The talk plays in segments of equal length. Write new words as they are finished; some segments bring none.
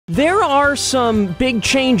There are some big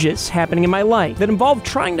changes happening in my life that involve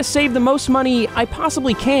trying to save the most money I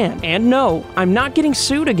possibly can. And no, I'm not getting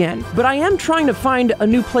sued again, but I am trying to find a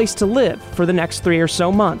new place to live for the next 3 or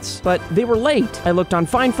so months. But they were late. I looked on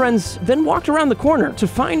Find Friends, then walked around the corner to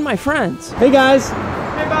find my friends. Hey guys.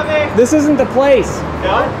 Hey Bobby. This isn't the place.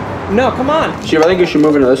 No? No, come on. Steve, I think you should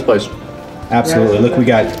move into this place. Absolutely. Look, we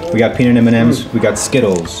got peanut M&Ms, we got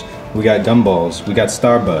Skittles, we got gumballs, we got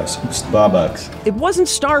Starbucks. It wasn't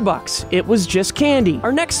Starbucks, it was just candy.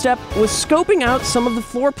 Our next step was scoping out some of the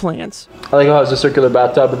floor plans. I like how it's a circular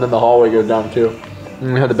bathtub and then the hallway goes down too.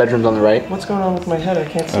 And we have the bedrooms on the right. What's going on with my head? I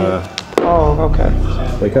can't see it. Oh, okay.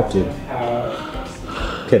 Wake up, dude.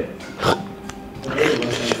 Kid.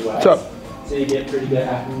 What's up?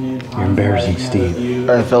 You're embarrassing, Steve.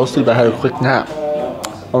 I fell asleep. I had a quick nap.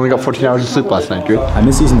 Only got 14 hours of sleep last night, dude. I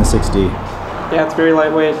miss using the 6D. Yeah, it's very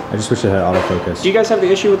lightweight. I just wish it had autofocus. Do you guys have the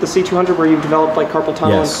issue with the C200 where you've developed like carpal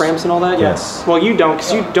tunnel and cramps and all that? Yes. Well, you don't,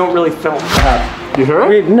 because you don't really film. You heard?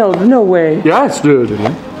 Wait, no way. Yes, dude.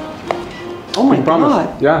 Oh my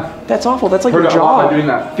god. Yeah. That's awful. That's like Hurt your a lot jaw. by doing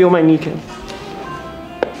that. Feel my kneecap.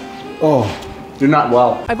 Oh. You're not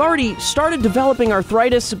well. I've already started developing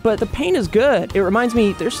arthritis, but the pain is good. It reminds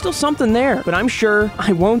me there's still something there, but I'm sure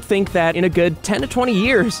I won't think that in a good 10 to 20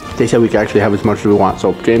 years. They said we could actually have as much as we want,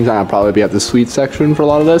 so James and I will probably be at the suite section for a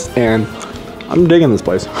lot of this, and I'm digging this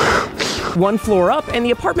place. One floor up, and the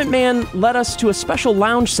apartment man led us to a special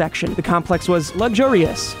lounge section. The complex was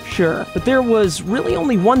luxurious, sure, but there was really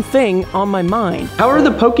only one thing on my mind. How are the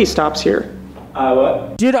Pokestops here?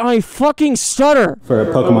 What? Did I fucking stutter? For a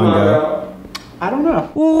Pokemon Go. I don't know.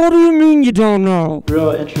 Well, what do you mean you don't know? Real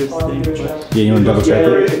interesting. Yeah, you want to double check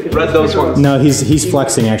it? Read those ones. No, he's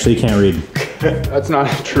flexing, actually, he can't read. That's not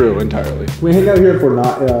true entirely. We hang out here if we're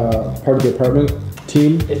not part of the apartment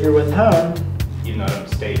team. If you're with home, Even though I don't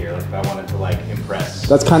stay here, like if I wanted to like impress.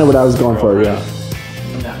 That's kind of what I was going for, yeah.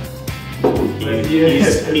 I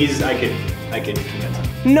could convince him.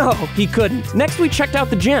 No, he couldn't. Next, we checked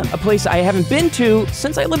out the gym, a place I haven't been to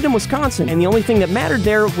since I lived in Wisconsin, and the only thing that mattered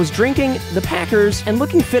there was drinking, the Packers, and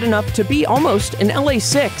looking fit enough to be almost an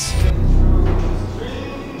LA6.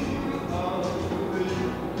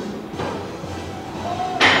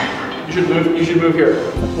 You should move here.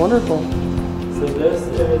 Wonderful. so this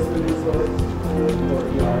is the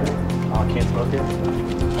courtyard. Oh, I can't smoke here?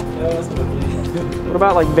 What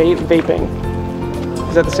about like vaping?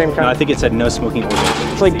 Is that the same kind? No, I think it said no smoking or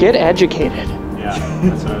vaping. It's like, get educated. Yeah,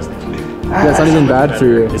 that's what I was thinking. Yeah, it's not even bad for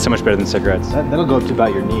you. It's so much better than cigarettes. That'll go up to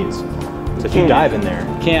about your knees. So if you dive in there.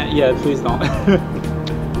 Yeah, please don't.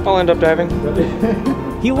 I'll end up diving.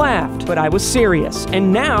 He laughed, but I was serious,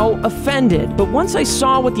 and now offended. But once I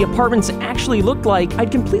saw what the apartments actually looked like,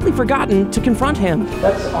 I'd completely forgotten to confront him.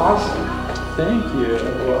 That's awesome. Thank you.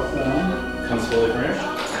 Welcome. Comes fully furnished.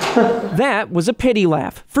 That was a pity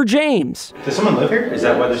laugh for James. Does someone live here? Is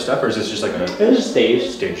that why there's stuff, or is this just like a... It's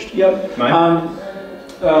staged. Staged. Yep. Mine?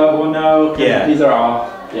 Well, no. 'Cause Yeah. These are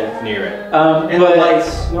off. Yeah. No, you're right. And the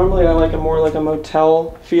lights. Normally I like a more like a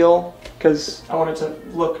motel feel, because I want it to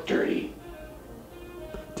look dirty.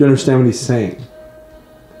 Do you understand what he's saying?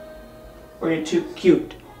 Or you're too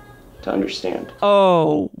cute to understand.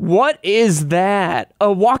 Oh, what is that?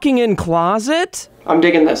 A walking-in closet? I'm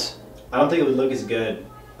digging this. I don't think it would look as good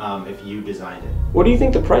if you designed it. What do you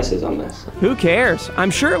think the price is on this? Who cares? I'm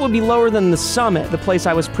sure it would be lower than the Summit, the place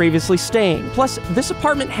I was previously staying. Plus, this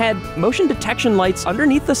apartment had motion detection lights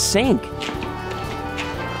underneath the sink.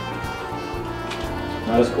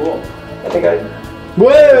 That was cool. I think I...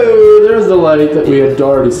 Whoa! There's the light that we had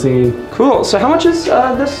already seen. Cool. So how much is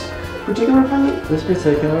this particular apartment? This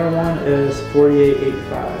particular one is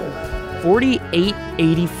 $48.85.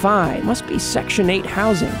 $48.85. Must be Section 8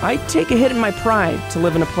 housing. I'd take a hit in my pride to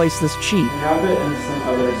live in a place this cheap. We have it in some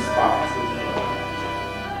other spots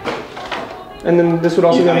as And then this would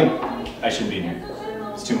also go... I shouldn't be in here.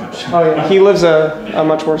 It's too much. Oh yeah, he lives a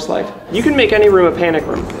much worse life. You can make any room a panic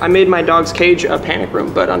room. I made my dog's cage a panic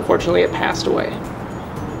room, but unfortunately it passed away.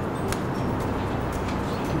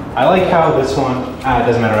 I like how this one... it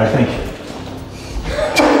doesn't matter, I think.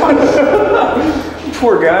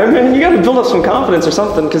 Poor guy, man. You gotta build up some confidence or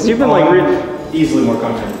something, because you've been Easily more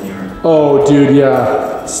confident than you are. Oh, dude,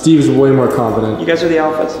 yeah. Steve's way more confident. You guys are the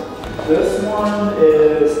alphas. This one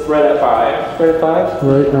is right at 5. Right at 5?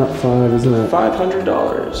 Right, not 5, isn't it?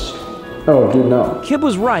 $500. Oh, dude, no. Kib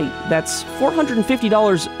was right. That's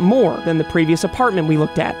 $450 more than the previous apartment we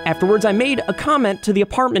looked at. Afterwards, I made a comment to the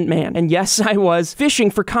apartment man, and yes, I was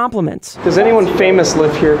fishing for compliments. Does anyone famous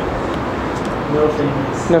live here? No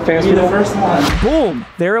famous. No famous You're the people? first one. Boom!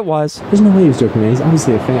 There it was. There's no way he was joking, man. He's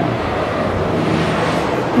obviously a fan.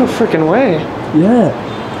 No freaking way. Yeah.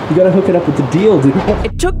 You gotta hook it up with the deal, dude.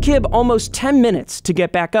 It took Kib almost 10 minutes to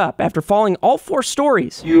get back up after falling all 4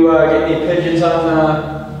 stories. You get any pigeons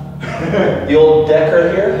on the old deck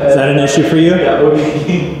right here? Is that an issue for you?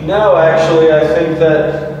 No, actually, I think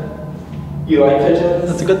that you like pigeons.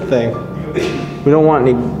 That's a good thing. We don't want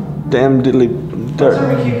any damn diddly birds.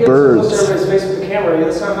 Everybody's face with the camera.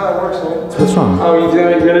 That's not how it works, man. What's wrong? Oh,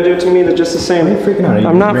 you're gonna do it to me just the same. Why are you freaking out? Are you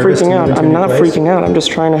I'm not nervous to freaking out. move to a I'm new not place? freaking out. I'm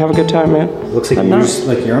just trying to have a good time, man. Looks like I'm you're not. just,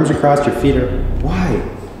 like your arms are crossed, your feet are. Why?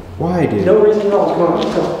 Why, dude? No reason at all. Come on,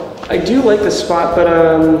 let's go. I do like this spot, but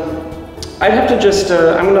I'd have to just.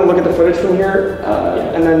 I'm gonna look at the footage from here,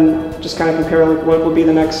 and then just kind of compare like what would be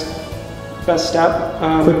the next best step.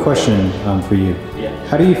 Quick question for you. Yeah.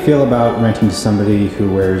 How do you feel about renting to somebody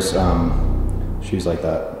who wears shoes like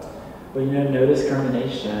that? Well, you know, no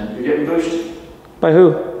discrimination. You're getting boosted. By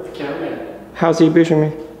who? The cameraman. How's he boosting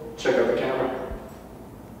me? Check out the camera.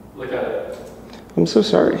 Look at it. I'm so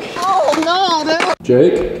sorry.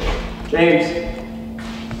 Jake? James.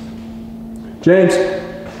 James?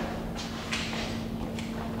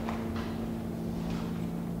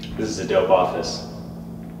 This is a dope office.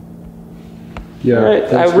 Yeah. Alright,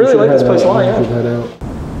 thanks. I We really should like this head place a out. lot, We yeah. should head out.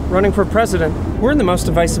 Running for president, we're in the most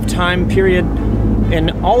divisive time period in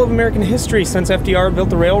all of American history since FDR built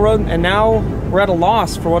the railroad, and now we're at a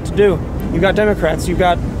loss for what to do. You've got Democrats, you've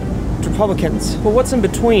got Republicans, but what's in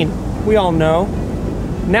between? We all know.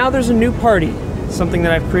 Now there's a new party, something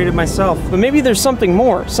that I've created myself. But maybe there's something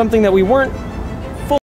more, something that we weren't